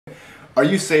Are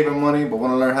you saving money but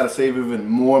want to learn how to save even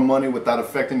more money without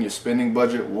affecting your spending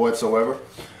budget whatsoever?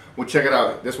 Well, check it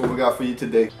out. That's what we got for you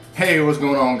today. Hey, what's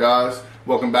going on, guys?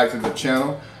 Welcome back to the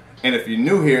channel. And if you're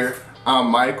new here, I'm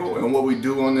Michael, and what we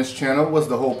do on this channel, what's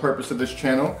the whole purpose of this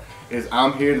channel, is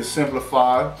I'm here to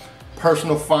simplify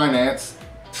personal finance,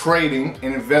 trading,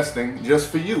 and investing just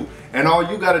for you. And all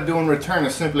you got to do in return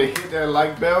is simply hit that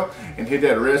like bell and hit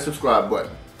that red subscribe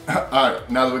button. Alright,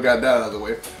 now that we got that out of the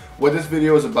way, what this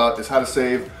video is about is how to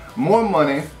save more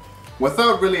money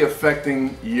without really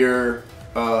affecting your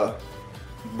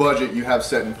budget you have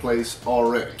set in place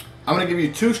already. I'm going to give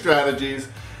you two strategies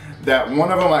that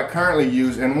one of them I currently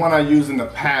use and one I used in the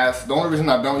past. The only reason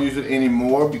I don't use it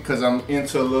anymore because I'm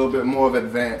into a little bit more of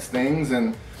advanced things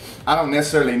and I don't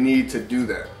necessarily need to do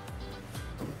that.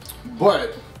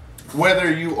 But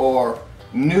whether you are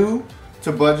new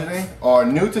to budgeting or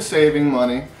new to saving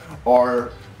money,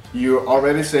 or you're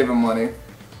already saving money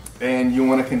and you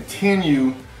want to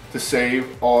continue to save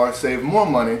or save more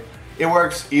money, it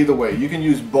works either way. You can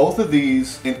use both of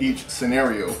these in each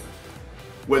scenario,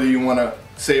 whether you want to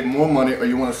save more money or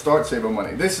you want to start saving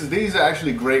money. These are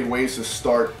actually great ways to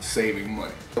start saving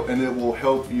money, and it will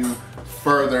help you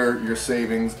further your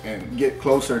savings and get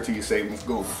closer to your savings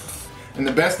goals. And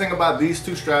the best thing about these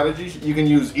two strategies, you can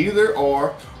use either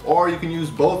or you can use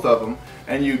both of them,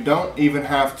 and you don't even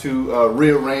have to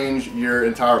rearrange your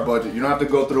entire budget. You don't have to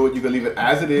go through it. You can leave it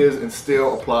as it is and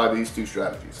still apply these two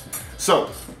strategies. So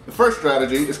the first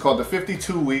strategy is called the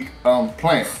 52-week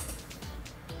plan.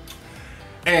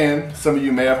 And some of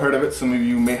you may have heard of it, some of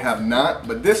you may have not,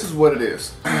 but this is what it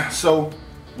is. So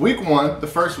week one, the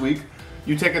first week,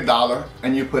 you take $1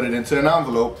 and you put it into an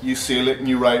envelope, you seal it, and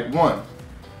you write 1.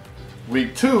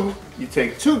 Week 2, you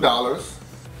take $2,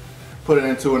 put it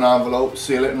into an envelope,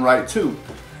 seal it, and write 2.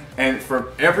 And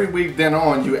for every week then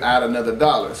on, you add another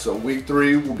 $1. So week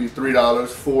 3 will be $3,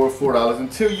 $4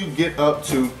 until you get up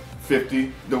to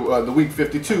 50. The week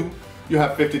 52, you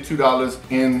have $52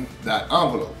 in that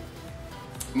envelope.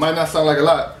 Might not sound like a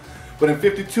lot, but in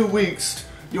 52 weeks,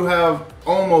 you have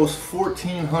almost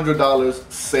 $1,400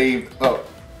 saved up.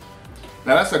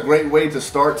 Now that's a great way to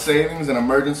start savings, an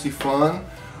emergency fund,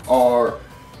 or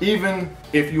even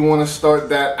if you want to start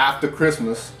that after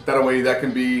Christmas, that way that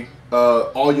can be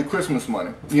all your Christmas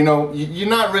money. You know, you're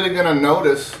not really gonna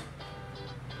notice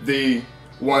the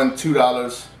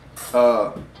 $2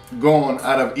 going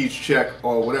out of each check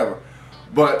or whatever.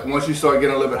 But once you start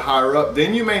getting a little bit higher up,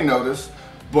 then you may notice.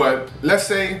 But let's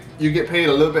say you get paid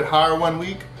a little bit higher one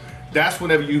week, that's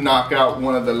whenever you knock out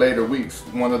one of the later weeks,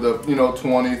 one of the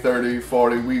 20, 30,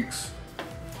 40 weeks,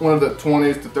 one of the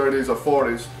 20s to 30s or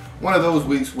 40s, one of those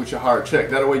weeks with your higher check.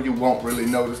 That way you won't really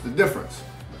notice the difference.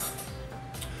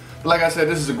 But like I said,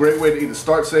 this is a great way to either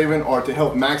start saving or to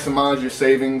help maximize your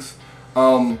savings.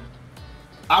 I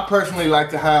personally like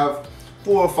to have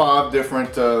 4 or 5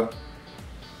 different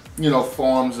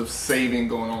forms of saving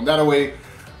going on. That way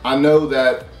I know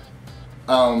that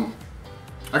I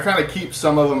kind of keep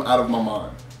some of them out of my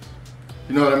mind.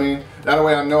 You know what I mean? That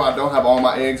way I know I don't have all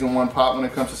my eggs in one pot when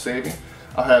it comes to saving.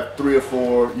 I have 3 or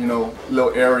 4,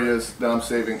 little areas that I'm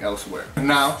saving elsewhere.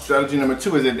 Now, strategy number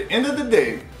 2 is at the end of the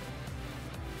day,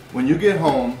 when you get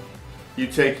home, you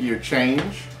take your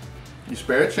change, your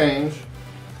spare change,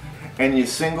 and your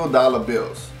single dollar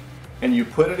bills, and you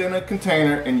put it in a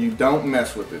container and you don't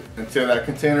mess with it until that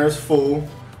container is full,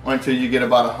 or until you get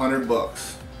about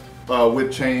 $100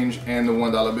 with change and the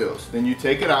 $1 bills. Then you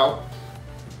take it out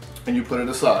and you put it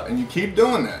aside, and you keep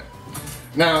doing that.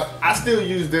 Now, I still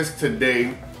use this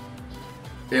today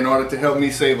in order to help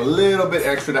me save a little bit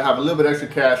extra, to have a little bit extra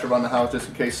cash around the house just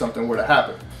in case something were to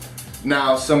happen.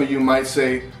 Now, some of you might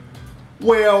say,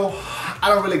 well, I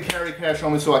don't really carry cash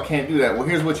on me, so I can't do that. Well,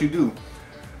 here's what you do.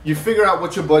 You figure out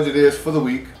what your budget is for the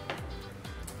week,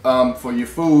 for your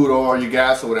food or your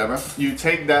gas or whatever. You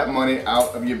take that money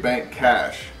out of your bank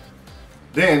cash.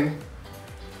 Then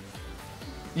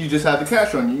you just have the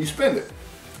cash on you. You spend it.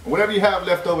 Whatever you have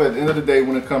left over at the end of the day,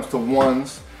 when it comes to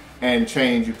ones and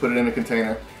change, you put it in a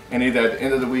container, and either at the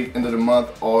end of the week, end of the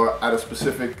month, or at a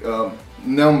specific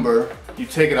number, you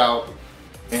take it out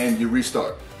and you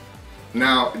restart.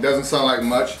 Now, it doesn't sound like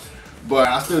much, but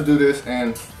I still do this,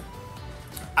 and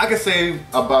I can save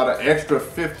about an extra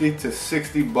 50 to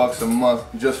 60 bucks a month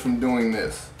just from doing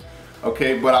this.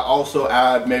 Okay, but I also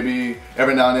add, maybe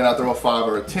every now and then I throw a 5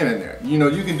 or a 10 in there.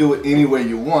 You can do it any way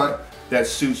you want that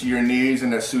suits your needs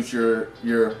and that suits your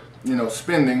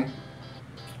spending.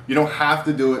 You don't have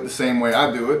to do it the same way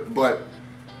I do it, but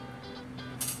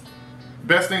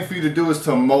best thing for you to do is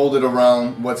to mold it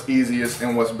around what's easiest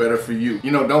and what's better for you.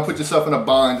 Don't put yourself in a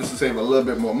bind just to save a little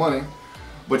bit more money,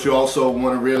 but you also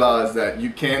want to realize that you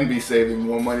can be saving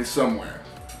more money somewhere.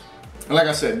 And like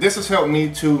I said, this has helped me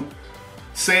to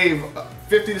save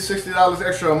 $50 to $60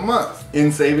 extra a month in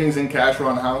savings and cash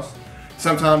around the house.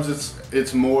 Sometimes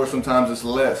it's more, sometimes it's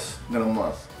less than a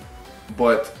month,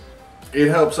 but it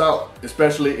helps out,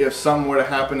 especially if something were to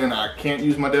happen and I can't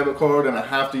use my debit card and I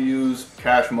have to use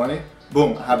cash money.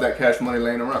 Boom, I have that cash money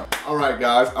laying around. All right,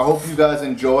 guys, I hope you guys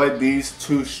enjoyed these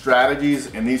 2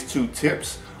 strategies and these 2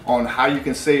 tips on how you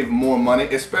can save more money,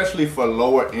 especially for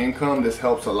lower income. This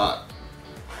helps a lot.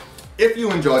 If you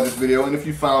enjoyed this video and if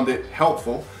you found it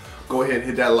helpful, go ahead and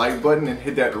hit that like button and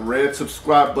hit that red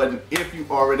subscribe button if you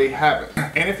already haven't.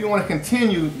 And if you want to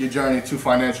continue your journey to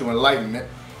financial enlightenment,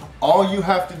 all you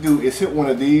have to do is hit one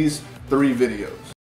of these 3 videos.